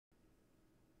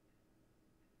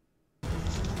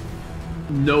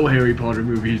No Harry Potter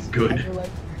movie is And good. they're like,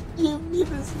 give me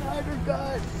the Snyder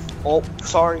Cut. Oh,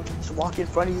 sorry, just walk in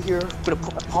front of you here. Gonna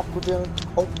put my popcorn down.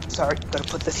 Oh, sorry, gotta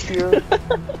put this here.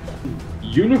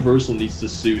 Universal needs to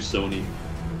sue Sony.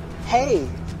 Hey,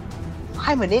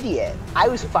 I'm an idiot. I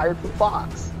was fired from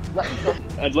Fox. Let me go.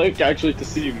 I'd like actually to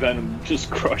see Venom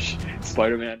just crush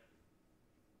Spider-Man.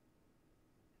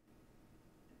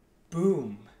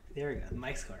 Boom. There we go. The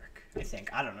mic's work, I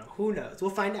think. I don't know. Who knows?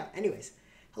 We'll find out. Anyways,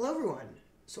 hello everyone.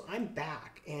 So I'm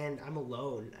back and I'm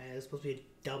alone. It was supposed to be a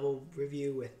double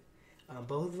review with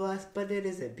both of us, but it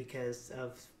isn't because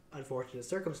of unfortunate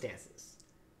circumstances.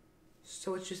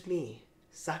 So it's just me.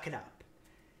 Suck it up.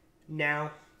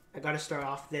 Now, I gotta start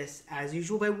off this as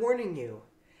usual by warning you.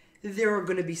 There are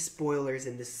gonna be spoilers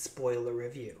in this spoiler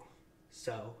review.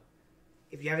 So,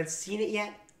 if you haven't seen it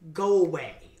yet, go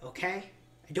away, okay?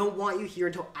 I don't want you here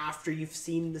until after you've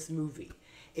seen this movie.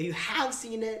 If you have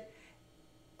seen it,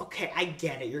 okay, I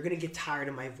get it. You're going to get tired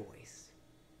of my voice.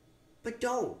 But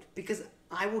don't, because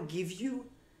I will give you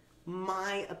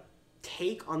my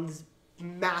take on this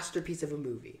masterpiece of a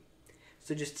movie.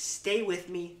 So just stay with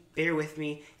me, bear with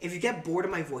me. If you get bored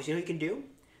of my voice, you know what you can do?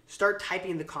 Start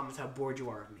typing in the comments how bored you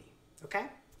are of me, okay?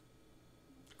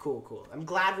 Cool. I'm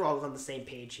glad we're all on the same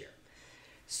page here.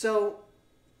 So,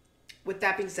 with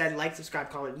that being said, like, subscribe,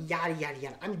 comment, yada, yada,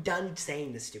 yada. I'm done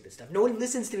saying this stupid stuff. No one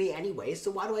listens to me anyway, so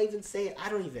why do I even say it? I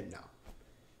don't even know.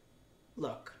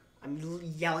 Look, I'm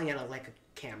yelling at a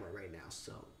camera right now,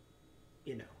 so,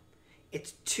 you know.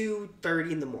 It's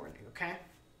 2:30 in the morning, okay?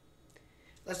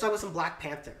 Let's talk about some Black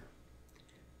Panther.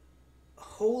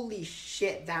 Holy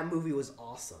shit, that movie was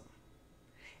awesome.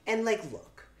 And,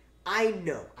 look, I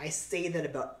know I say that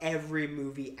about every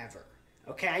movie ever.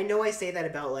 Okay, I know I say that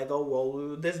about, oh,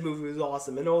 well, this movie was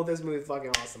awesome, and oh, this movie is fucking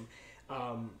awesome.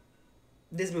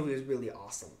 This movie was really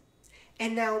awesome.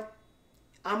 And now,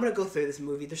 I'm going to go through this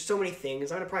movie. There's so many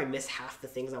things. I'm going to probably miss half the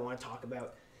things I want to talk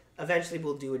about. Eventually,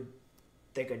 we'll do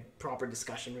a proper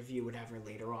discussion review, whatever,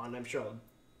 later on. I'm sure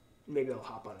maybe I'll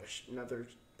hop on another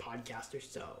podcast or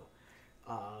so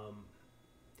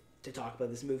to talk about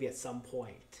this movie at some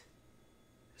point.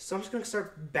 So I'm just going to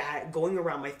start going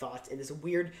around my thoughts in this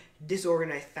weird,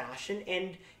 disorganized fashion.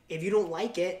 And if you don't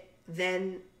like it,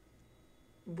 then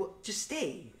just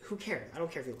stay. Who cares? I don't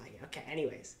care if you like it. Okay,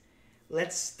 anyways.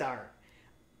 Let's start.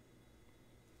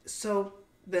 So,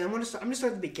 then I'm going to start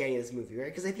at the beginning of this movie, right?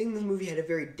 Because I think this movie had a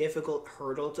very difficult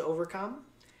hurdle to overcome.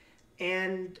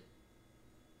 And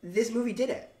this movie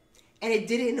did it. And it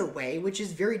did it in a way which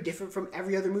is very different from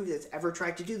every other movie that's ever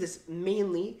tried to do this.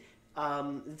 Mainly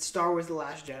Star Wars The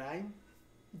Last Jedi.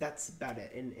 That's about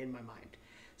it in my mind.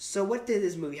 So what did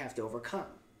this movie have to overcome?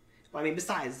 Well, I mean,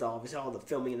 besides obviously all the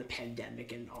filming and the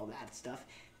pandemic and all that stuff,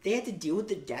 they had to deal with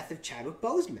the death of Chadwick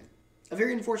Boseman. A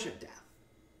very unfortunate death.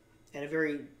 And a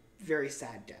very, very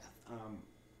sad death.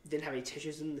 Didn't have any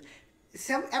tissues.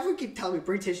 Everyone keep telling me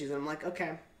bring tissues, and I'm like,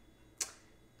 okay,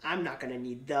 I'm not going to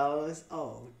need those.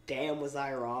 Oh, damn, was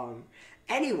I wrong.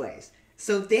 Anyways,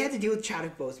 so they had to deal with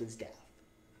Chadwick Boseman's death.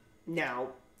 Now,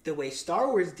 the way Star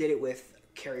Wars did it with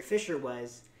Carrie Fisher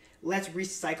was, let's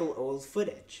recycle old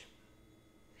footage.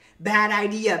 Bad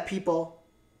idea, people.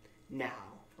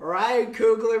 Now, Ryan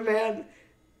Coogler, man,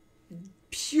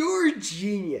 pure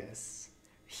genius.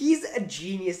 He's a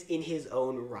genius in his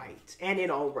own right, and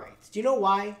in all rights. Do you know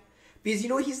why? Because you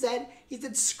know what he said? He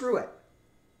said, screw it.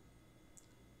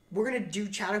 We're going to do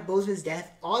Chadwick Boseman's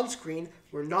death on screen.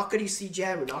 We're not going to use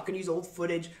CGI. We're not going to use old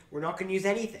footage. We're not going to use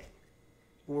anything.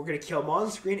 We're going to kill him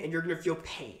on screen, and you're going to feel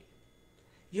pain.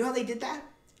 You know how they did that?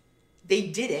 They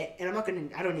did it, and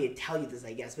I don't need to tell you this,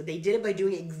 I guess, but they did it by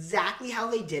doing exactly how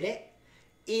they did it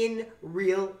in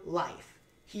real life.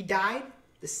 He died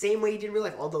the same way he did in real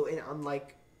life, although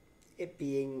unlike it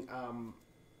being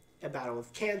a battle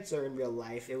with cancer in real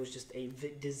life, it was just a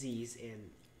disease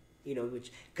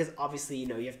which, because obviously,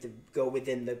 you have to go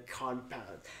within the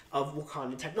compound of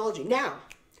Wakanda technology. Now,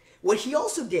 what he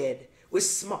also did was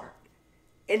smart.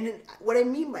 And what I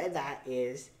mean by that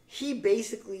is he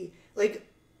basically,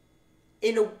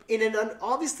 in an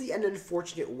obviously an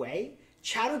unfortunate way,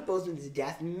 Chadwick Boseman's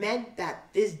death meant that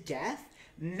this death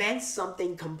meant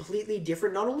something completely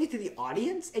different, not only to the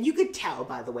audience, and you could tell,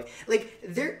 by the way,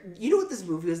 you know what this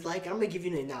movie was like? I'm going to give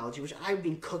you an analogy, which I've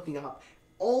been cooking up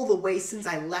all the way since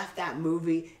I left that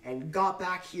movie and got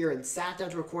back here and sat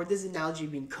down to record. This analogy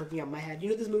has been cooking up in my head. You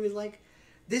know what this movie is like?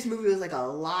 This movie was like a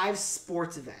live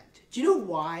sports event. Do you know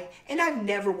why? And I've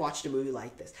never watched a movie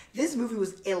like this. This movie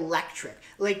was electric.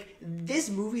 This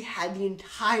movie had the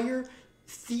entire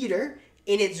theater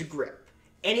in its grip.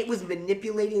 And it was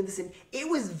manipulating this, and it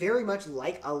was very much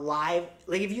like a live,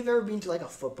 like if you've ever been to like a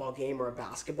football game or a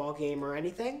basketball game or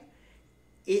anything,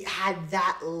 it had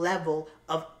that level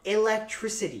of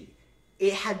electricity.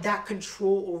 It had that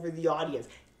control over the audience.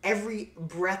 Every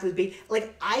breath was being,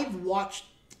 like I've watched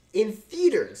in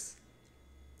theaters.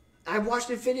 I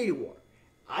watched Infinity War.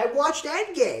 I watched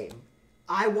Endgame.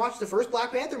 I watched the first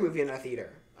Black Panther movie in a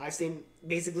theater. I've seen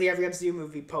basically every MCU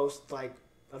movie post like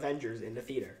Avengers in the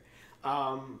theater.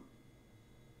 I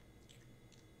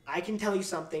can tell you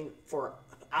something for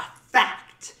a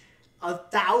fact,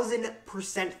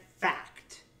 1,000%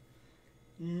 fact.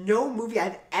 No movie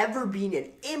I've ever been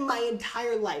in my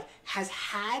entire life has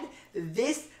had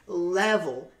this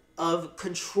level of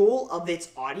control of its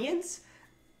audience.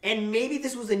 And maybe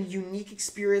this was a unique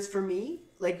experience for me,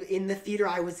 like in the theater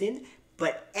I was in,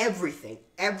 but everything,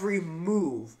 every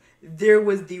move, there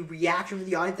was the reaction from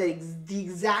the audience, the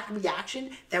exact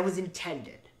reaction that was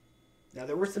intended. Now,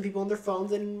 there were some people on their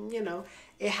phones, and, you know,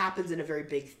 it happens in a very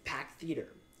big, packed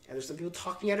theater. And there's some people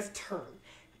talking out of turn.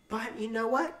 But you know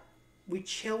what? We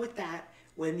chill with that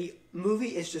when the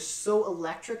movie is just so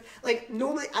electric. Like,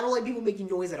 normally, I don't like people making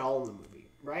noise at all in the movie,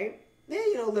 right? Yeah,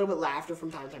 you know, a little bit laughter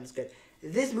from time to time is good.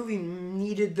 This movie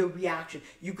needed the reaction.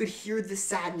 You could hear the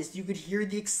sadness. You could hear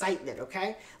the excitement,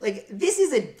 okay? Like, this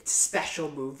is a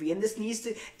special movie, and this needs to...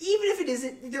 Even if it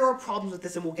isn't, there are problems with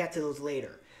this, and we'll get to those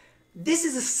later. This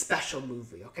is a special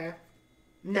movie, okay?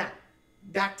 Now,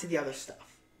 back to the other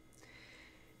stuff.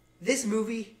 This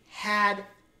movie had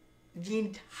the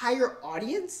entire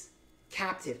audience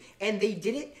captive, and they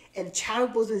did it, and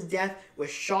Chadwick Boseman's death was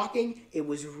shocking, it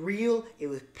was real, it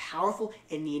was powerful,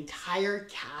 and the entire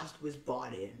cast was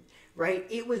bought in, right?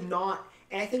 It was not,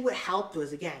 and I think what helped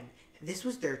was, again, this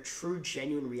was their true,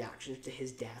 genuine reactions to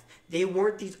his death. They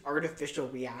weren't these artificial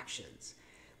reactions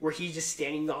where he's just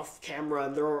standing off camera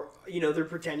and they're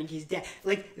pretending he's dead.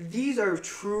 Like, these are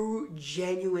true,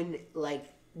 genuine, like,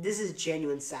 this is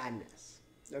genuine sadness,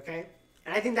 okay?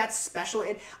 And I think that's special.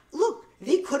 And look,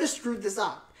 they could have screwed this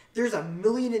up. There's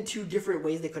 1,000,002 different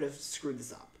ways they could have screwed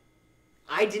this up.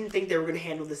 I didn't think they were going to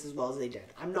handle this as well as they did.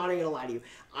 I'm not even going to lie to you.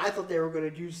 I thought they were going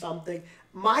to do something.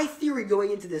 My theory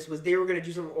going into this was they were going to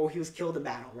do something, oh, he was killed in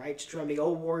battle, right? Just trying to make,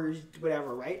 oh, warriors,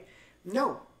 whatever, right?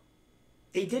 No.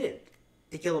 They didn't.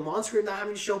 They kill him on screen, not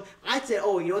having to show him. I said,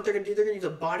 oh, you know what they're going to do? They're going to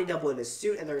use a body double in his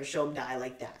suit, and they're going to show him die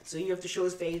like that. So you have to show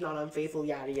his face, not unfaithful,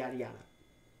 yada, yada, yada.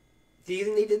 Do you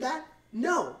think they did that?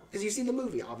 No, because you've seen the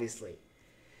movie, obviously.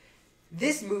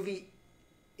 This movie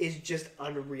is just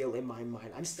unreal in my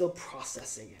mind. I'm still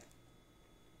processing it.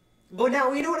 But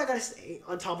now, you know what I gotta say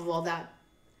on top of all that?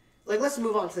 Like, let's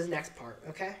move on to this next part,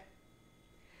 okay?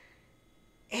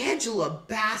 Angela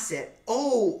Bassett,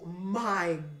 oh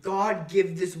my God,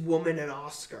 give this woman an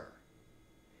Oscar.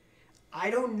 I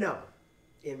don't know.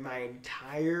 In my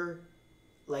entire,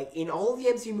 like, in all of the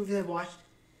MCU movies I've watched,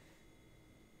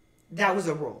 that was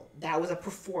a role. That was a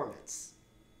performance.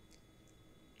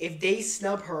 If they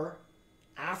snub her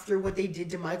after what they did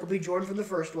to Michael B. Jordan from the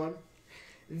first one,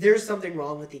 there's something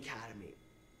wrong with the Academy.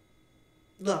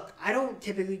 Look, I don't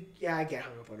typically... Yeah, I get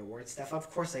hung up on award stuff.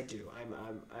 Of course I do. I'm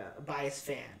a biased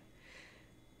fan.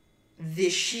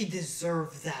 She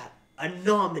deserved that. A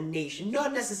nomination.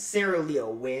 Not necessarily a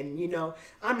win, you know.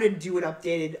 I'm going to do an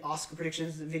updated Oscar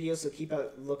predictions video, so keep a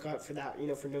lookout for that, you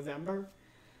know, for November.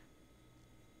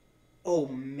 Oh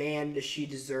man, does she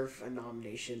deserve a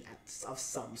nomination of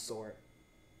some sort.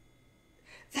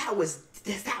 That was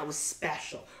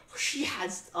special. She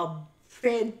has a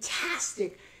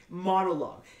fantastic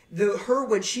monologue. Her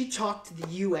when she talked to the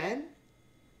UN.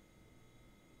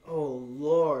 Oh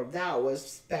Lord, that was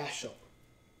special.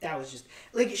 That was just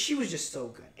like she was just so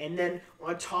good. And then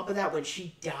on top of that, when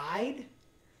she died,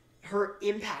 her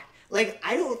impact. Like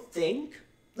I don't think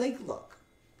look,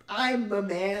 I'm a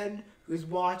man who's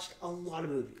watched a lot of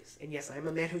movies. And yes, I'm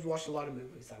a man who's watched a lot of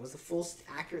movies. That was a full,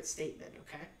 accurate statement,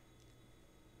 okay?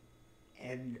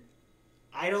 And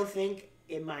I don't think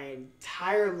in my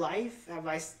entire life have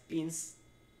I been...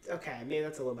 Okay, maybe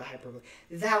that's a little bit hyperbole.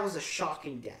 That was a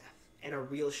shocking death. And a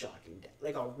real shocking death.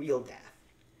 Like a real death.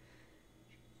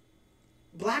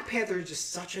 Black Panther is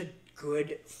just such a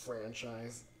good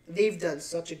franchise. They've done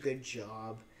such a good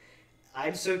job.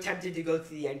 I'm so tempted to go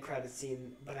through the end credit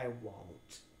scene, but I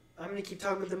won't. I'm going to keep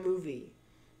talking about the movie.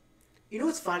 You know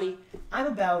what's funny? I'm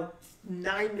about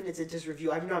 9 minutes into this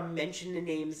review. I've not mentioned the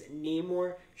names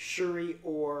Namor, Shuri,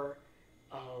 or,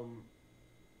 oh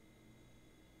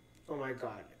my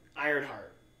God,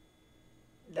 Ironheart.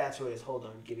 That's what it is. Hold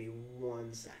on. Give me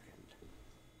 1 second.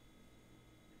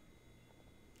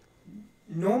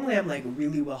 Normally I'm like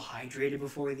really well hydrated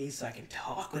before these, so I can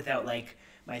talk without like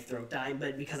my throat dying.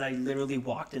 But because I literally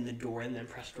walked in the door and then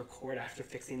pressed record after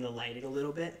fixing the lighting a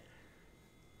little bit,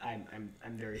 I'm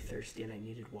very thirsty and I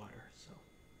needed water. So,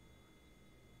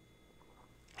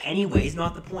 anyways,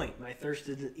 not the point. My thirst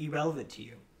is irrelevant to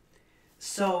you.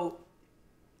 So,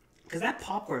 because that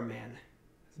popcorn, man,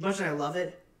 as much as I love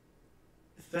it,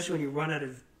 especially when you run out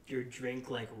of your drink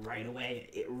like right away,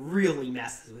 it really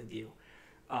messes with you.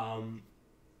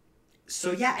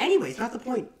 So yeah, anyways, not the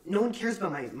point. No one cares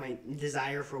about my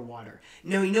desire for water.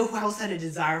 No, you know who else had a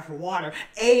desire for water?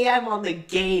 AM on the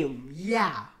game.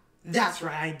 Yeah, that's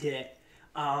right, I did it.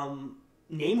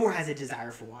 Namor has a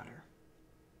desire for water.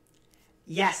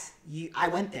 Yes, I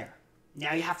went there.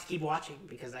 Now you have to keep watching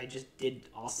because I just did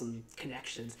awesome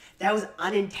connections. That was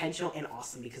unintentional and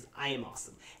awesome because I am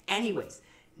awesome. Anyways,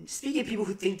 speaking of people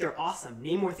who think they're awesome,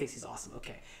 Namor thinks he's awesome.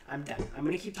 Okay, I'm done. I'm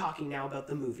going to keep talking now about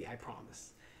the movie, I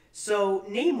promise. So,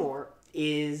 Namor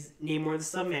is Namor the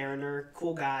Submariner.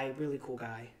 Cool guy, really cool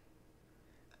guy.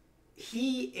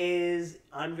 He is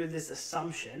under this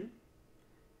assumption,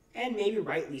 and maybe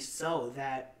rightly so,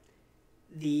 that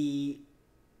the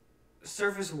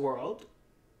surface world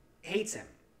hates him.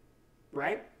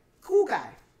 Right? Cool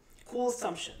guy. Cool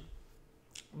assumption.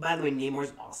 By the way,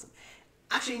 Namor's awesome.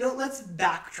 Actually, let's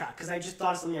backtrack, because I just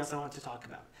thought of something else I wanted to talk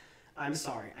about. I'm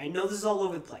sorry. I know this is all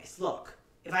over the place. Look,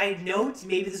 if I had notes,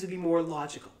 maybe this would be more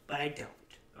logical, but I don't,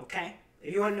 okay?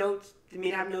 If you want notes, if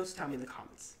you have notes, tell me in the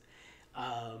comments.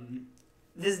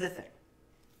 This is the thing.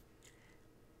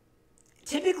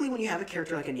 Typically, when you have a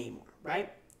character like a Namor,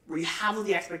 right, where you have all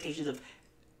the expectations of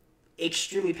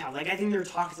extremely powerful, like I think they're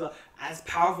talking about as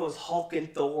powerful as Hulk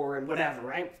and Thor and whatever,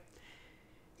 right?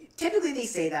 Typically they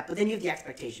say that, but then you have the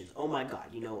expectations. Oh my god,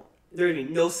 there's going to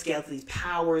be no scale to these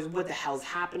powers. What the hell's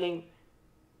happening?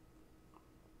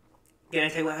 Can I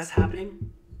tell you what was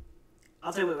happening?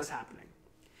 I'll tell you what was happening.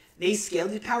 They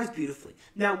scaled these powers beautifully.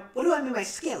 Now, what do I mean by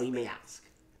scale, you may ask?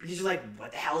 Because you're like,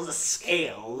 what the hell is a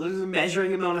scale? There's a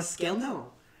measuring them on a scale?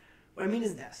 No. What I mean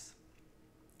is this.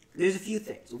 There's a few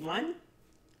things. One,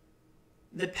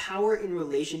 the power in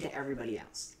relation to everybody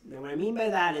else. Now, what I mean by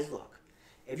that is, look,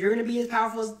 if you're going to be as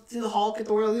powerful as the Hulk and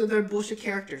Thor, the other bullshit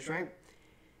characters, right?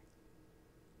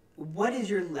 What is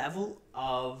your level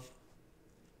of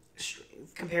strength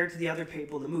compared to the other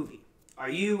people in the movie? Are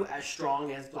you as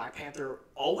strong as Black Panther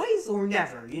always or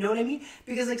never? You know what I mean?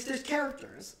 Because there's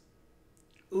characters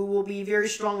who will be very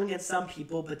strong against some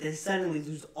people, but then suddenly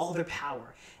lose all their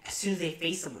power as soon as they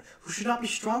face someone who should not be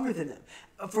stronger than them.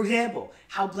 For example,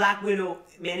 how Black Widow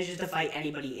manages to fight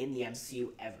anybody in the MCU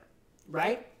ever,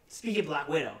 right? Speaking of Black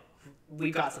Widow,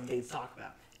 we've got some things to talk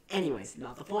about. Anyways,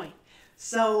 not the point.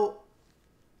 So,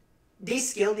 they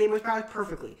scaled Namor's powers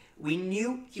perfectly. We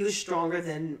knew he was stronger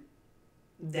than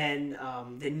can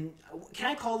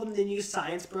I call them the new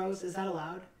Science Bros? Is that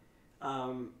allowed?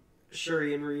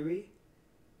 Shuri and Riri.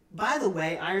 By the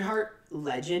way, Ironheart,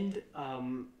 legend.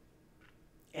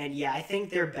 And yeah, I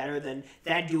think they're better than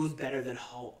that duo is better than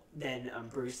Hulk, than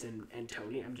Bruce and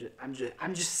Tony.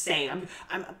 I'm just saying.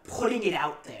 I'm putting it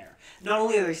out there. Not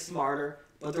only are they smarter,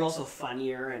 but they're also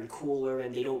funnier and cooler,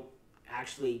 and they don't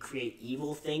actually create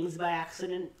evil things by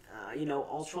accident.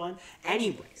 Ultron.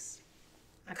 Anyways,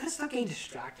 I could stop getting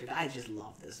distracted. I just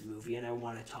love this movie, and I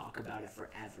want to talk about it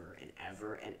forever and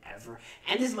ever and ever.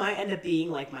 And this might end up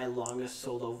being like my longest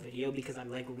solo video because I'm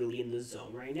really in the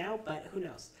zone right now. But who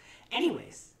knows?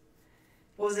 Anyways,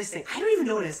 what was I saying? I don't even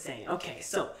know what I was saying. Okay,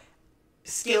 so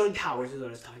scaling powers is what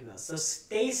I was talking about. So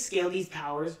they scale these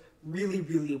powers really,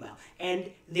 really well, and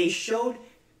they showed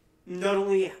not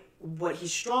only what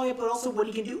he's strong at, but also what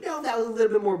he can do. Now, that was a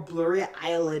little bit more blurry,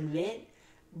 I'll admit.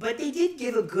 But they did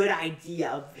give a good idea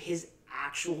of his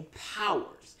actual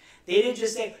powers. They didn't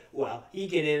just say, well, he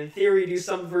can, in theory, do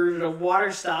some version of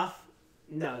water stuff.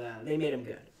 No, they made him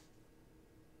good.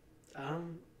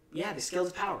 Yeah, they scaled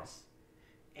his powers.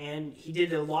 And he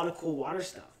did a lot of cool water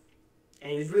stuff.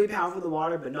 And he was really powerful in the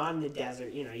water, but not in the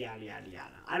desert, yada, yada,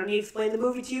 yada. I don't need to explain the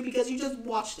movie to you because you just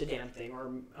watched the damn thing,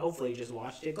 or hopefully you just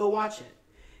watched it. Go watch it.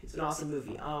 It's an awesome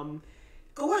movie.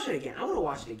 Go watch it again. I want to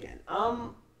watch it again.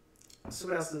 So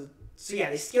what else? So yeah,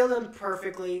 they scaled him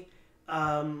perfectly.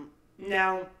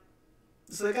 Now,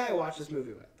 so the guy I watched this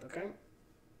movie with, okay?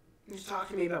 He's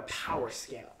talking to me about power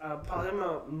scale. Talking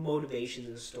about motivation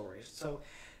in the story. So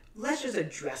let's just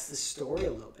address the story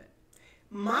a little bit.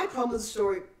 My problem with the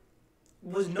story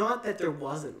was not that there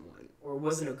wasn't one, or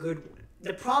wasn't a good one.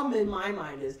 The problem in my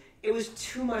mind is it was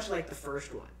too much like the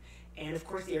first one. And of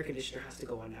course the air conditioner has to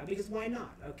go on now, because why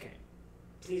not? Okay.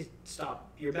 Please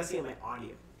stop. You're messing up my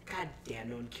audio. God damn,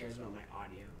 no one cares about my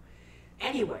audio.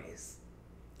 Anyways,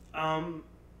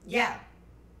 Yeah.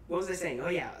 What was I saying? Oh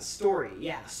yeah, story.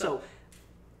 Yeah. So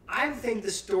I think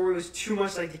the story was too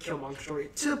much like the Killmonger story,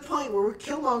 to the point where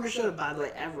Killmonger showed up, by the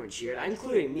way, everyone cheered,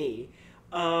 including me.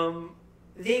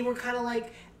 They were kind of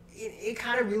like, it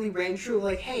kind of really rang true,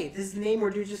 like, hey, this is the name, or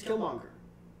dude, just Killmonger.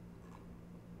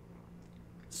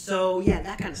 So, yeah,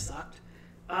 that kind of sucked.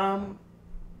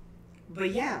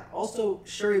 But yeah, also,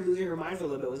 Shuri losing her mind for a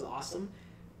little bit was awesome.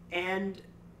 And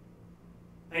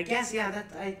I guess, yeah,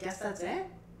 I guess that's it.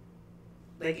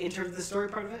 Like, in terms of the story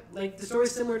part of it. Like, the story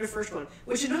is similar to the first one.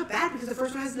 Which is not bad, because the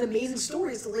first one has an amazing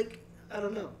story. So, like, I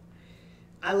don't know.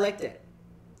 I liked it.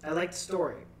 I liked the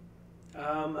story.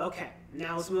 Okay.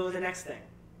 Now let's move on to the next thing.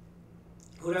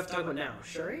 Who do I have to talk about now?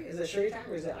 Shuri? Is it Shuri time,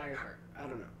 or is it Ironheart? I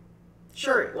don't know.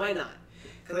 Shuri, why not?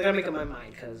 Because I gotta make up my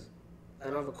mind, because I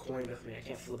don't have a coin with me. I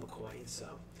can't flip a coin,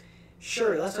 so.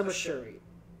 Shuri, let's talk about Shuri.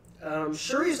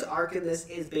 Shuri's arc in this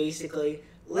is basically,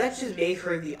 let's just make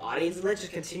her the audience, and let's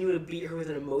just continue to beat her with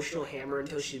an emotional hammer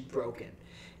until she's broken.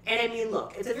 And I mean,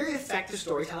 look, it's a very effective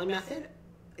storytelling method.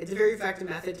 It's a very effective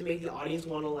method to make the audience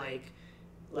want to,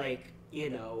 like,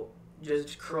 you know,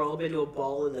 just curl up into a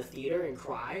ball in the theater and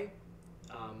cry.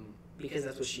 Because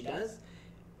that's what she does.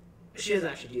 She doesn't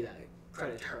actually do that.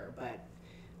 Credit to her. But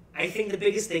I think the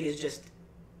biggest thing is just,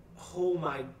 oh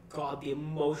my god, the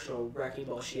emotional wrecking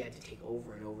ball she had to take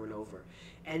over and over and over.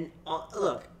 And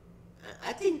look,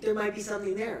 I think there might be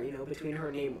something there, you know, between her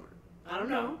and Namor. I don't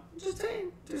know. Just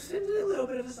saying. There's a little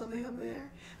bit of something up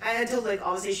there. And until, like,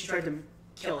 obviously she tried to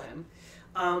kill him.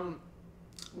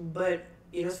 But,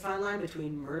 you know, it's a fine line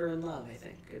between murder and love, I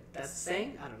think. That's the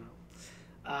saying? I don't know.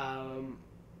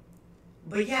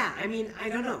 But yeah, I mean, I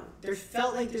don't know. There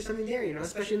felt like there's something there, you know,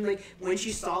 especially like when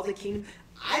she saw the kingdom.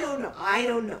 I don't know.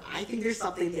 I think there's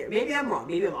something there. Maybe I'm wrong.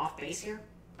 Maybe I'm off base here.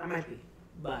 I might be.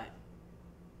 But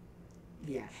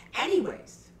yeah.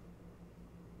 Anyways,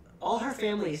 all her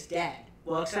family is dead.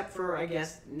 Well, except for, I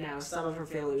guess, now some of her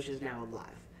family, which is now alive.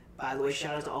 By the way,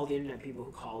 shout out to all the internet people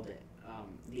who called it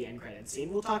the end credits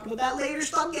scene. We'll talk about that later.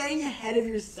 Stop getting ahead of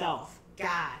yourself.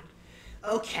 God.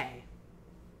 Okay.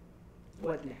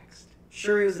 What next?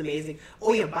 Shuri was amazing.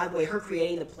 Oh yeah, by the way, her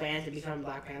creating the plan to become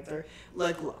Black Panther.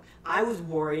 Like, look, I was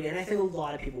worried, and I think a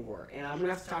lot of people were, and I'm going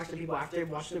to have to talk to people after they've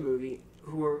watched the movie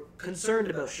who were concerned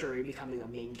about Shuri becoming a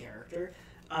main character.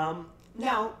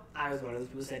 Now, I was one of those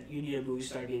people who said, you need a movie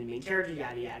star being the main character,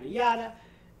 yada, yada, yada.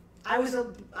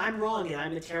 I'm wrong, and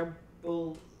I'm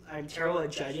terrible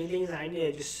at judging things, and I need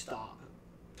to just stop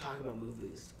talking about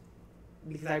movies.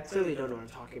 Because I clearly don't know what I'm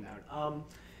talking about.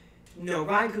 No,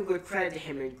 Ryan Coogler, credit to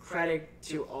him and credit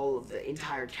to all of the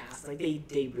entire cast. Like,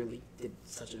 they really did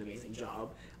such an amazing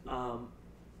job.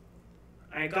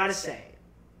 I gotta say,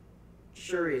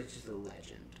 Shuri is just a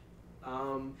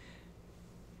legend.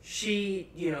 She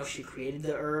created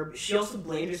the herb. She also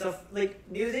blamed herself. Like,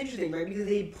 it was interesting, right? Because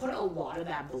they put a lot of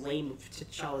that blame to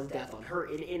T'Challa's death on her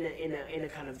in a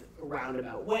kind of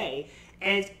roundabout way.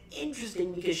 And it's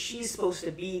interesting because she's supposed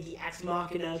to be the ex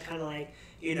machina, kind of like,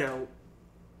 you know,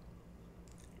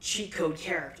 cheat code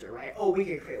character, right? Oh, we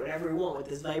can create whatever we want with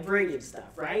this vibranium stuff,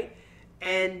 right?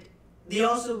 And they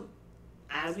also,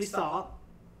 as we saw,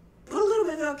 put a little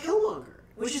bit about Killmonger,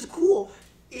 which is cool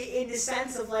in the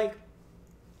sense of, like,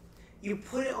 you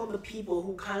put it on the people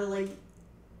who kind of, like,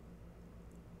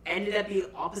 ended up being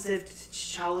opposite of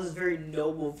T'Challa's very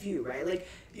noble view, right? Like,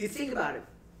 you think about it,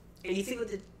 and you think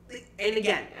about and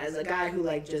again, as a guy who,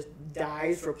 like, just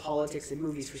dies for politics and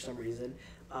movies for some reason,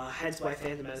 hence why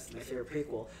Phantom Menace is my favorite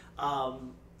prequel.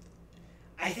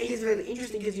 I think it's really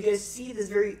interesting because you guys see this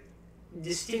very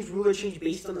distinct ruler change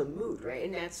based on the mood, right?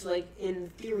 And that's, like, in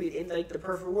theory, in, like, the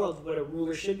perfect world, what a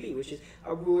ruler should be, which is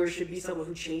a ruler should be someone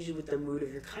who changes with the mood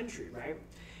of your country, right?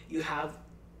 You have,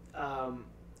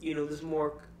 you know, this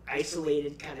more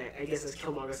isolated kind of, I guess as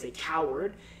Killmonger say,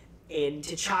 coward in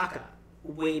T'Chaka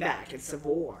way back in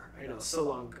Civil War. I know, so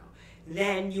long ago.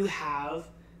 Then you have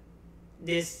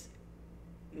this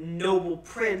noble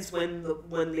prince when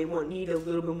they need a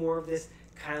little bit more of this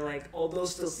kind of, like, although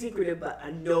still secretive, but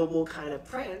a noble kind of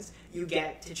prince. You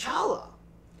get T'Challa,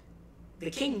 the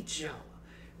King T'Challa,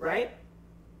 right?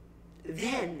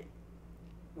 Then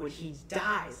when he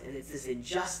dies and it's this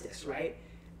injustice, right?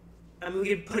 I mean,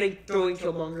 we could throwing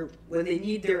Killmonger when they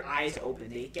need their eyes open,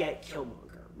 they get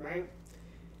Killmonger, right?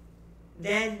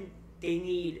 Then they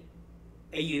need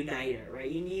a uniter, right?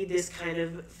 You need this kind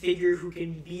of figure who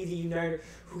can be the uniter,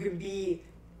 who can be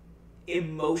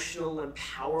emotional and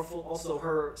powerful. Also,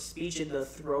 her speech in the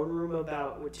throne room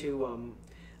to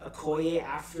Okoye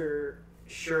after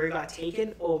Shuri got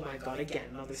taken. Oh my god! Again,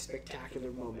 another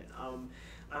spectacular moment.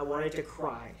 I wanted to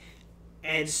cry,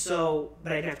 and so,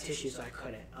 but I didn't have tissue, so I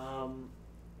couldn't.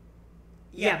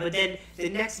 Yeah, but then the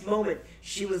next moment,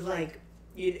 she was like,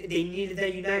 they needed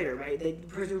that uniter, right? The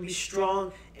person would be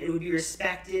strong and would be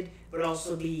respected, but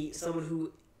also be someone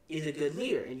who is a good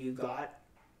leader. And you got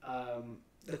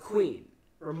the queen,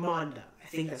 Ramonda. I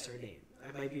think that's her name.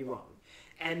 I might be wrong.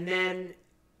 And then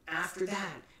after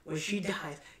that, when she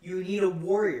dies, you need a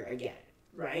warrior again,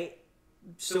 right?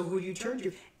 So who do you turn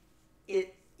to?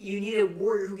 You need a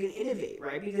warrior who can innovate,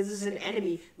 right? Because this is an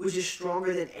enemy which is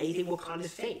stronger than anything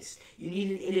Wakanda's faced. You need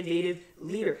an innovative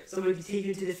leader, someone who can take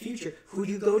you into the future. Who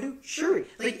do you go to? Shuri.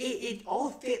 Like, it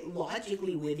all fit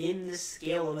logically within the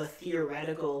scale of a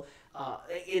theoretical,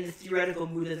 in the theoretical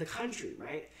mood of the country,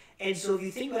 right? And so if you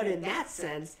think about it in that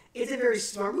sense, it's a very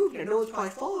smart move. And I know it's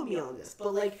probably following me on this,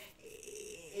 but, like,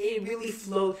 it really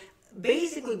flowed.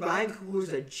 Basically, Ryan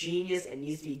Coogler's a genius and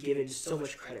needs to be given so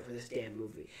much credit for this damn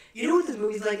movie. You know what this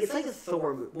movie's like? It's like a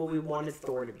Thor movie, what we wanted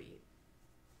Thor to be.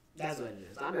 That's what it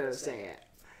is. I'm going to say it.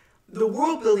 The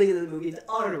world building in the movie is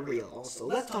unreal also.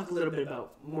 Let's talk a little bit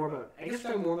more about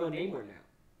Namor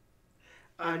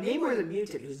now. Namor is a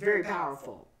mutant who's very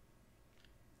powerful.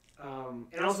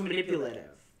 And also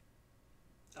manipulative.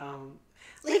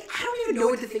 Like, I don't even know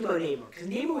what to think about Namor, because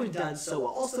Namor was done so well.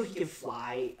 Also, he can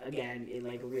fly, again, in,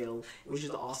 like, real, which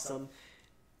is awesome.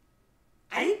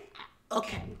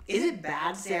 Okay, is it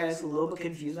bad to say I was a little bit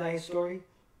confused by his story?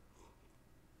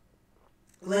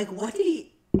 Like, what did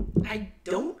he... I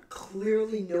don't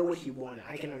clearly know what he wanted.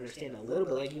 I can understand a little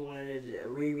bit, like, he wanted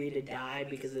Riri to die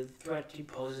because of the threat he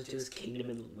poses to his kingdom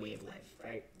and way of life,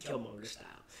 right? Killmonger style.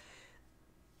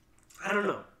 I don't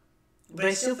know. But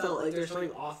I still felt like there's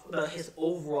something off about his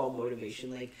overall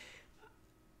motivation. Like,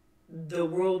 the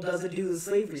world doesn't do the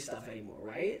slavery stuff anymore,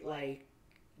 right? Like,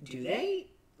 do they?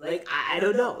 Like, I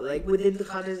don't know. Like, within the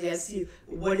context of the SCU,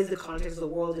 what is the context of the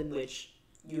world in which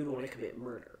you would want to commit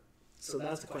murder? So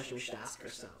that's the question we should ask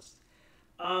ourselves.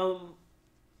 And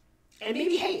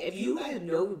maybe, hey, if you guys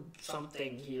know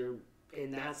something here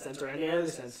in that sense or any other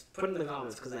sense, put it in the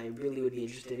comments, because I really would be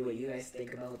interested in what you guys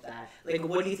think about that. Like,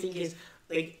 what do you think is...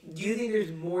 Like, do you think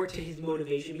there's more to his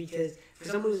motivation? Because for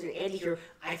someone who's an anti-hero,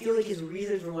 I feel like his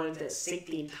reasons for wanting to sink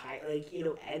the entire, like, you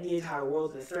know, end the entire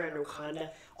world and threaten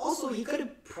Wakanda. Also, he could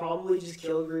have probably just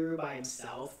killed Riri by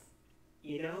himself.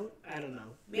 You know? I don't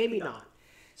know. Maybe not.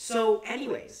 So,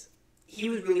 anyways, he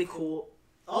was really cool.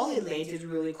 All the Atlanteans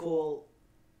were really cool.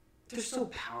 They're so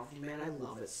powerful, man. I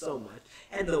love it so much.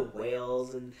 And the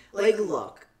whales and, like,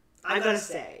 look. I gotta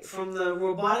say, from the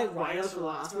robotic rhinos from the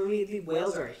last movie, the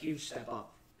whales are a huge step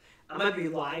up. I might be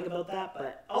lying about that,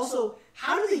 but also,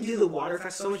 how do they do the water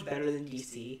effects so much better than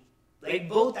DC? Like,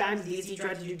 both times DC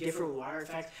tried to do different water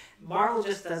effects. Marvel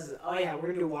just does, oh yeah, we're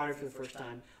gonna do water for the first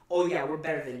time. Oh yeah, we're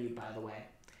better than you, by the way.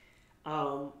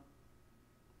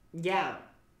 Yeah.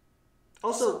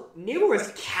 Also, Namor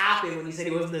was capping when he said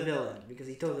he wasn't the villain, because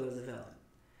he totally was the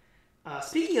villain.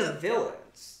 Speaking of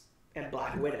villains and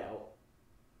Black Widow,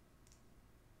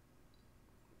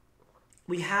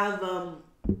 we have the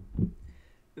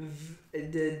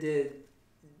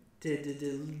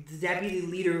deputy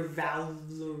leader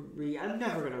Valerie. I'm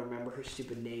never gonna remember her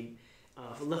stupid name.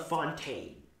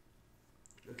 LaFontaine.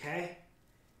 Okay.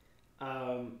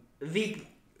 Veep.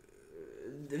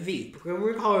 Veep. We're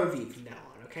gonna call her Veep from now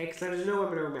on. Okay, because there's no way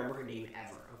I'm gonna remember her name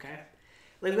ever. Okay.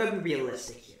 Like, we gotta be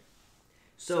realistic here.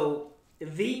 So,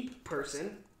 Veep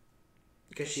person,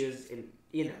 because she was in,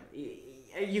 you know.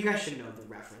 You guys should know the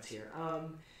reference here.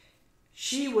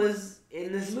 She was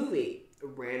in this movie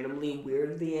randomly,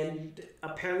 weirdly, and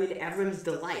apparently to everyone's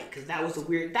delight, because that was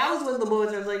one of the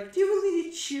moments I was like, do you really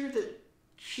need to cheer that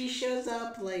she shows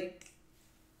up? Like,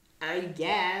 I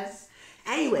guess.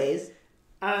 Anyways,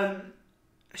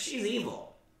 she's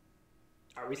evil.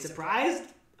 Are we surprised?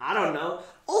 I don't know.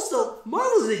 Also,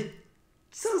 Marvel's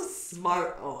so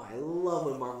smart. Oh, I love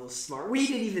when Marvel's smart. We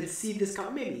didn't even see this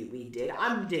coming. Maybe we did.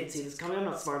 I didn't see this coming. I'm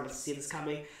not smart enough to see this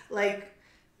coming. Like,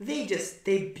 they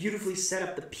beautifully set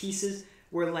up the pieces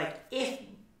where, like, if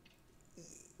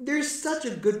there's such a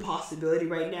good possibility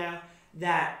right now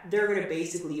that they're going to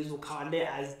basically use Wakanda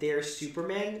as their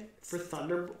Superman for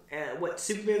what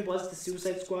Superman was to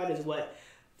Suicide Squad is what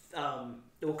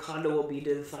Wakanda will be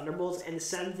to the Thunderbolts, in the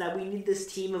sense that we need this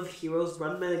team of heroes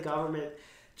run by the government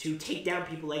to take down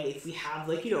people. Like, if we have,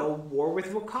 like, you know, a war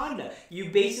with Wakanda, you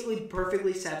basically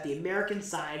perfectly set the American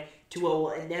side to what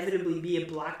will inevitably be a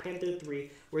Black Panther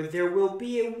 3, where there will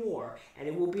be a war, and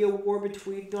it will be a war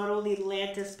between not only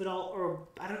Atlantis, but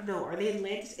I don't know, are they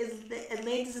Atlantis? Is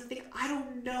Atlantis a thing? I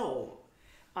don't know.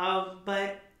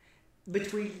 But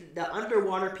between the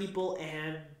underwater people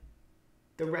and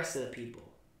the rest of the people.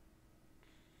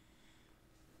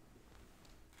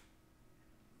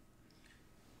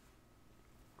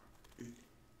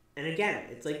 And again,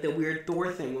 it's like the weird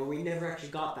Thor thing where we never actually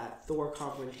got that Thor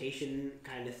confrontation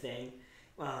kind of thing.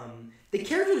 The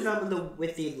character development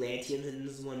with the Atlanteans in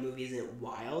this one movie isn't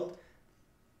wild.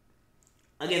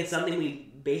 Again, something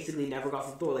we basically never got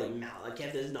from Thor. Like,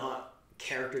 Malekith is not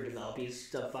character developed.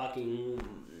 He's a fucking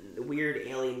weird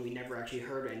alien we never actually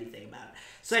heard anything about.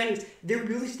 So anyways, they're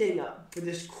really standing up for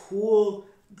this cool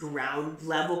ground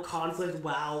level conflict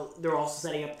while they're also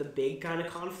setting up the big kind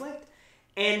of conflict.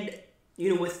 And,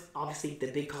 you know, with obviously the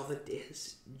big conflict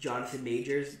is Jonathan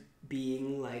Majors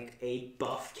being like a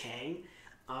buff Kang,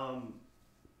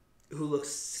 who looks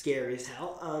scary as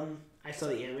hell. I saw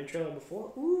the anime trailer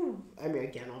before. Ooh. I mean,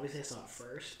 again, obviously I saw it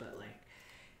first, but like,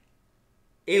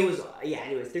 it was, yeah,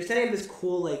 anyways, they're setting up this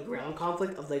cool, like, ground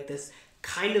conflict of, like, this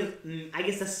kind of, I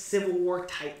guess, a Civil War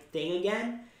type thing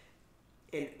again.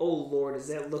 And, oh, Lord, does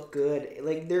that look good?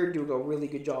 Like, they're doing a really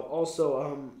good job.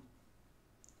 Also,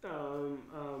 God,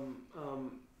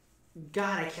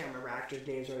 I can't remember actors'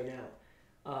 names right now.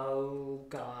 Oh,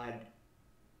 God.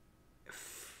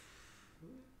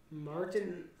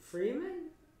 Martin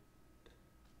Freeman?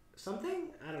 Something?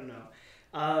 I don't know.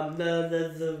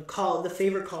 The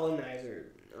favorite colonizer.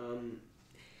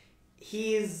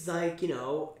 He's like, you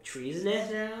know,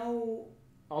 treasonous now.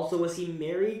 Also, was he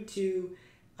married to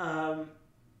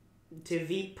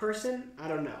Veep person? I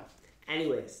don't know.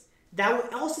 Anyways,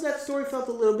 that story felt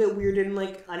a little bit weird and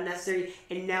like unnecessary.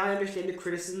 And now I understand the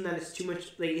criticism that it's too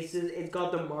much. Like it's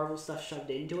got the Marvel stuff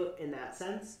shoved into it in that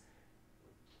sense.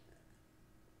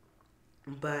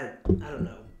 But I don't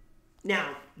know.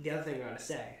 Now the other thing I gotta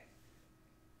say.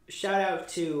 Shout out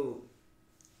to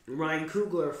Ryan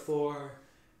Coogler for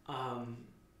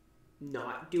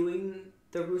not doing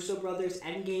the Russo brothers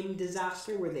Endgame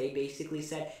disaster where they basically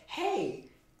said, hey,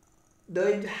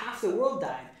 half the world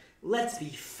died. Let's be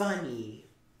funny.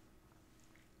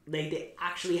 Like, they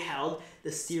actually held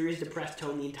the serious, depressed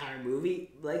tone the entire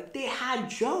movie. Like, they had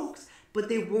jokes, but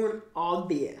they weren't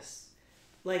obvious.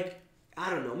 Like, I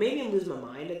don't know. Maybe I'm losing my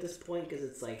mind at this point because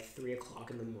it's like 3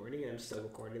 o'clock in the morning and I'm still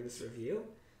recording this review.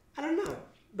 I don't know.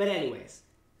 But anyways,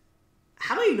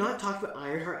 how about you not talk about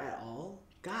Ironheart at all?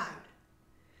 God.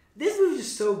 This movie is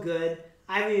so good.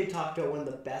 I haven't even talked about one of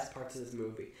the best parts of this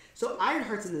movie. So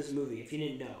Ironheart's in this movie, if you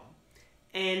didn't know.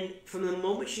 And from the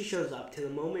moment she shows up to the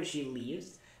moment she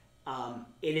leaves, that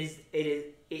is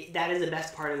the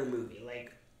best part of the movie.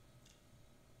 Like,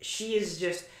 she is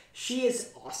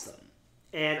awesome.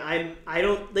 And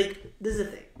this is the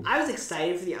thing. I was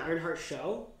excited for the Ironheart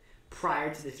show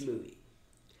prior to this movie.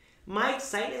 My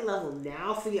excitement level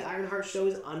now for the Ironheart show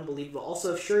is unbelievable.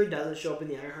 Also, if Shuri doesn't show up in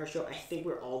the Ironheart show, I think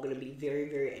we're all going to be very,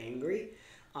 very angry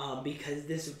because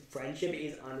this friendship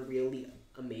is unreally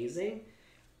amazing.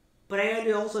 But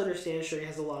I also understand Shuri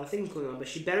has a lot of things going on, but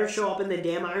she better show up in the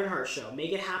damn Ironheart show.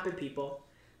 Make it happen, people.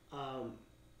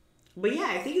 But yeah,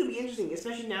 I think it'll be interesting,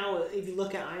 especially now if you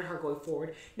look at Ironheart going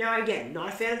forward. Now, again, not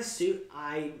a fan of the suit.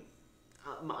 I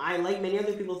like many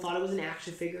other people, thought it was an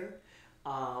action figure.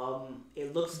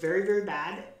 It looks very, very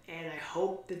bad, and I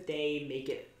hope that they make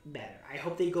it better. I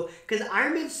hope they go, because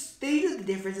Iron Man, they do the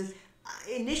differences.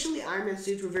 Initially, Iron Man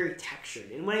suits were very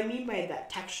textured, and what I mean by that,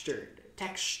 textured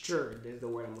is the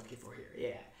word I'm looking for here.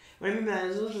 Yeah, what I mean by that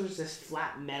is it was this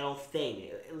flat metal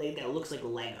thing, like that looks like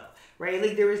Lego, right?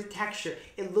 Like there was texture.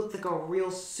 It looked like a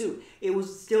real suit. It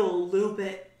was still a little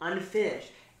bit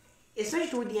unfinished. Especially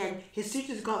toward the end, his suit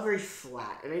just got very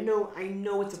flat. And I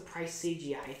know it's a price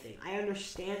CGI thing. I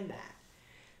understand that.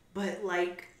 But,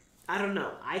 like, I don't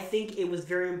know. I think it was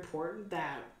very important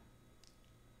that,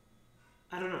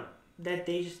 I don't know, that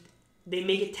they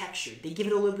make it textured. They give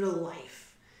it a little bit of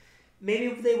life. Maybe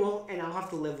they won't, and I'll have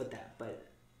to live with that. But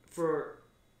for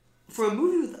a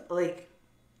movie with, like,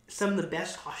 some of the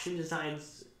best costume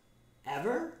designs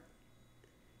ever,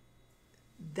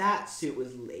 that suit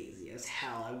was lazy as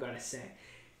hell, I've got to say.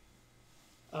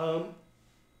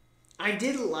 I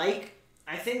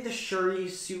think the Shuri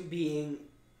suit being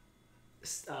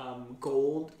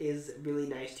gold is really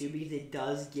nice too, because it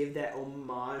does give that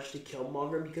homage to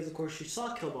Killmonger, because of course you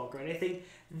saw Killmonger, and I think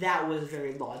that was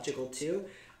very logical too.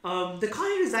 The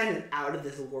costume design is out of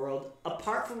this world,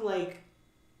 apart from like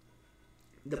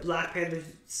the Black Panther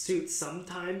suit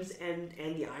sometimes and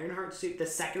the Ironheart suit. The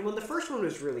second one, the first one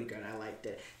was really good. I liked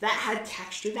it. That had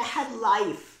texture. That had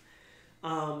life.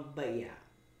 But yeah.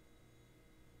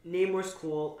 Namor's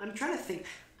cool. I'm trying to think.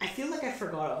 I feel like I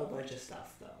forgot a whole bunch of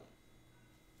stuff though.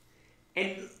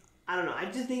 And I don't know. I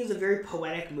just think it was a very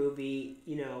poetic movie.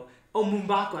 You know. Oh,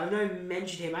 M'Baku. I've not even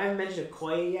mentioned him. I haven't mentioned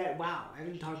Okoye yet. Wow. I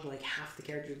haven't talked about like half the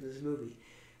characters in this movie.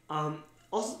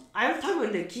 Also, I haven't talked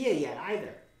about Nakia yet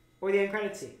either. Or the end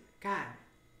credit scene. God.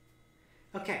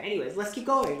 Okay, anyways, let's keep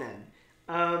going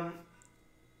then.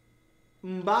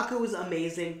 M'Baku was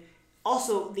amazing.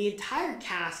 Also, the entire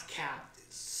cast capped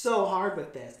so hard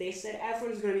with this. They said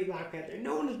everyone's going to be Black Panther.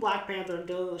 No one was Black Panther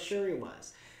until Shuri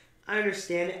was. I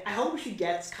understand it. I hope she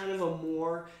gets kind of a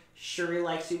more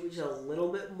Shuri-like suit, which is a little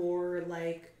bit more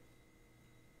like...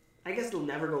 I guess they'll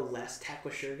never go less tech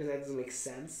with Shuri because that doesn't make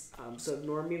sense. So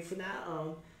ignore me for that.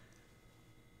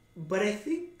 But I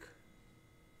think...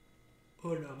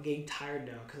 Oh no, I'm getting tired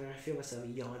now because I feel myself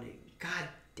yawning. God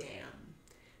damn.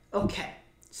 Okay,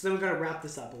 so then we're going to wrap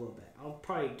this up a little bit. I'll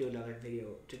probably do another video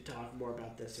to talk more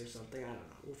about this or something. I don't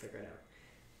know. We'll figure it out.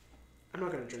 I'm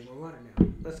not going to drink more water now.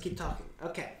 Let's keep talking.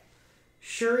 Okay.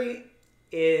 Shuri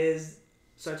is...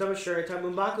 So I talked about Shuri. I talked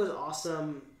about M'Baku is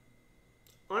awesome.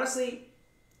 Honestly,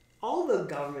 all the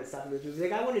government stuff in this movie,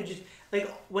 like I want to just...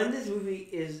 Like, when this movie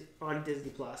is on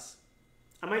Disney+,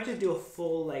 I might just do a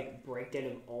full, like, breakdown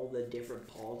of all the different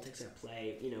politics at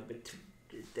play, you know, but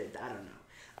I don't know.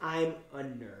 I'm a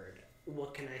nerd.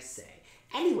 What can I say?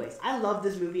 Anyways, I love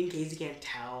this movie in case you can't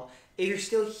tell. If you're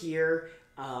still here,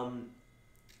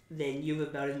 then you have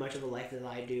about as much of a life as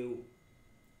I do.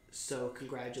 So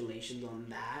congratulations on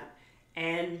that.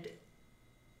 And...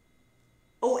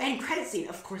 Oh, end credit scene.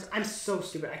 Of course, I'm so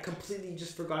stupid. I completely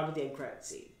just forgot about the end credit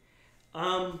scene.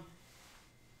 T'Challa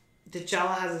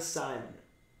has a son.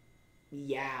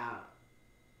 Yeah.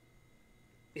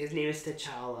 His name is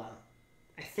T'Challa.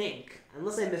 I think.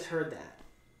 Unless I misheard that.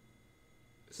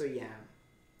 So, yeah.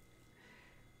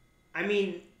 I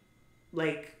mean,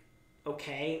 like,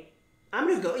 okay. I'm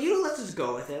gonna go. You know, let's just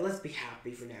go with it. Let's be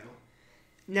happy for now.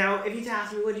 Now, if you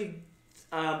ask me, what do you...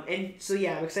 and so,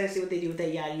 yeah, I'm excited to see what they do with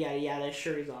that yada, yada, yada.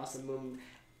 Sure is awesome.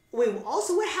 Wait,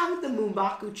 also, what happened to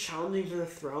M'Baku challenging for the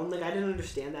throne? Like, I didn't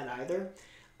understand that either.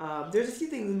 There's a few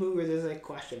things in the movie where there's, like,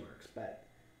 question marks, but...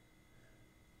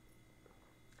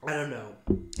 I don't know.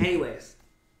 Anyways.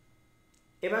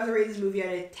 If I was to rate this movie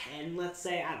out of 10, let's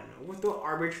say, I don't know, we'll throw an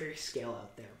arbitrary scale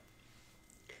out there.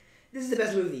 This is the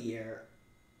best movie of the year.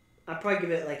 I'd probably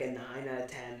give it like a 9 out of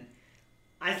 10.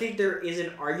 I think there is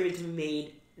an argument to be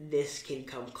made this can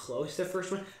come close to the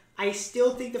first one. I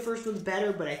still think the first one's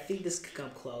better, but I think this could come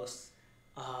close.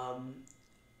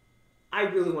 I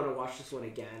really want to watch this one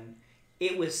again.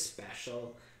 It was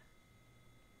special.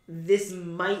 This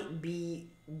might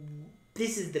be...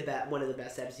 This is one of the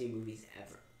best MCU movies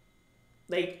ever.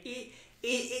 Like,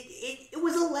 it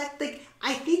was like,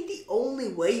 I think the only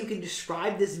way you can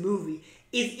describe this movie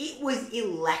is it was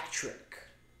electric.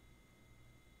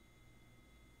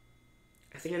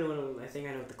 I think I know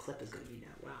what the clip is going to be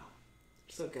now. Wow. I'm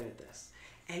so good at this.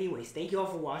 Anyways, thank you all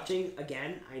for watching.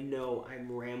 Again, I know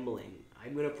I'm rambling.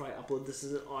 I'm going to probably upload this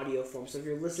as an audio form. So if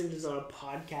you're listening to this on a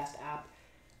podcast app,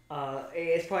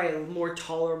 it's probably more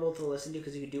tolerable to listen to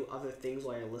because you can do other things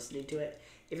while you're listening to it.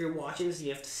 If you're watching this and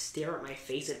you have to stare at my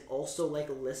face and also, like,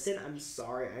 listen, I'm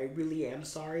sorry. I really am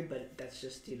sorry, but that's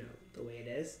just, you know, the way it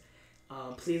is.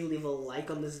 Please leave a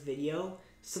like on this video.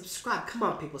 Subscribe. Come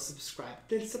on, people, subscribe.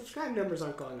 The subscribe numbers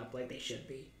aren't going up like they should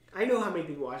be. I know how many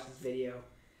people watch this video.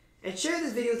 And share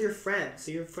this video with your friends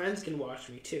so your friends can watch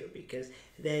me too, because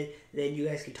then you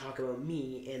guys can talk about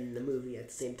me and the movie at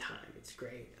the same time. It's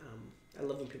great. I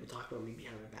love when people talk about me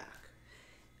behind my back.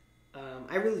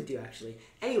 I really do, actually.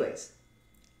 Anyways,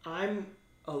 I'm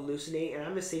hallucinating, and I'm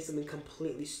going to say something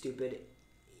completely stupid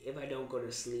if I don't go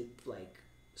to sleep, like,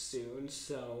 soon.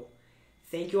 So,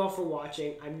 thank you all for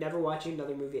watching. I'm never watching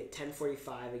another movie at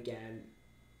 10:45 again.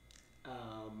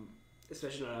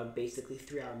 Especially not a basically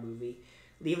 3-hour movie.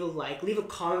 Leave a like. Leave a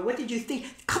comment. What did you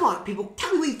think? Come on, people.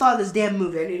 Tell me what you thought of this damn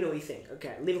movie. I didn't know what you think.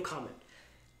 Okay, leave a comment.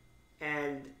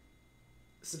 And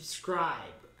subscribe.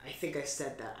 I think I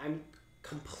said that. I'm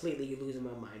completely losing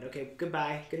my mind. Okay,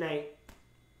 goodbye. Good night.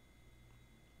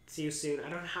 See you soon. I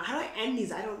don't know. How do I end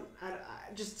these? I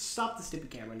just stop the stupid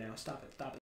camera now. Stop it. Stop it.